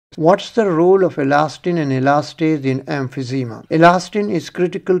What's the role of elastin and elastase in emphysema? Elastin is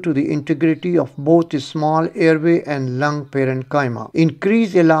critical to the integrity of both the small airway and lung parenchyma.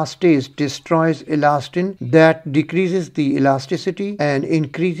 Increased elastase destroys elastin, that decreases the elasticity and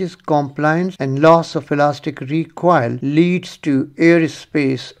increases compliance, and loss of elastic recoil leads to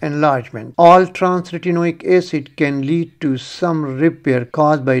airspace enlargement. All trans-retinoic acid can lead to some repair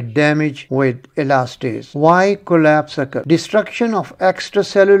caused by damage with elastase. Why collapse occurs? Destruction of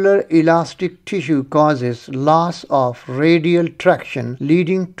extracellular elastic tissue causes loss of radial traction,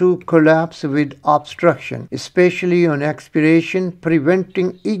 leading to collapse with obstruction, especially on expiration,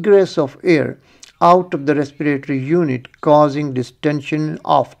 preventing egress of air out of the respiratory unit, causing distension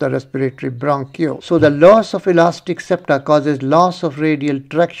of the respiratory bronchioles. So the loss of elastic septa causes loss of radial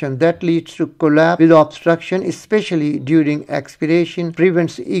traction that leads to collapse with obstruction, especially during expiration,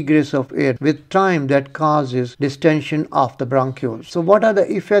 prevents egress of air with time, that causes distension of the bronchioles. So what are the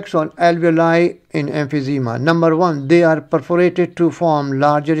effects on alveoli in emphysema? Number one, they are perforated to form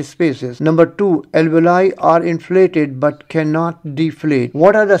larger spaces. Number two, alveoli are inflated but cannot deflate.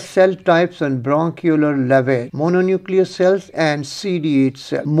 What are the cell types on bronchiolar lavage? Mononuclear cells and CD8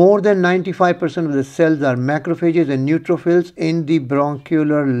 cells. More than 95% of the cells are macrophages and neutrophils in the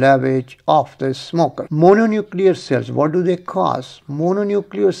bronchiolar lavage of the smoker. Mononuclear cells, what do they cause?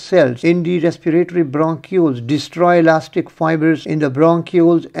 Mononuclear cells in the respiratory bronchioles destroy elastic fibers in the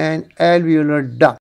bronchioles and alveolar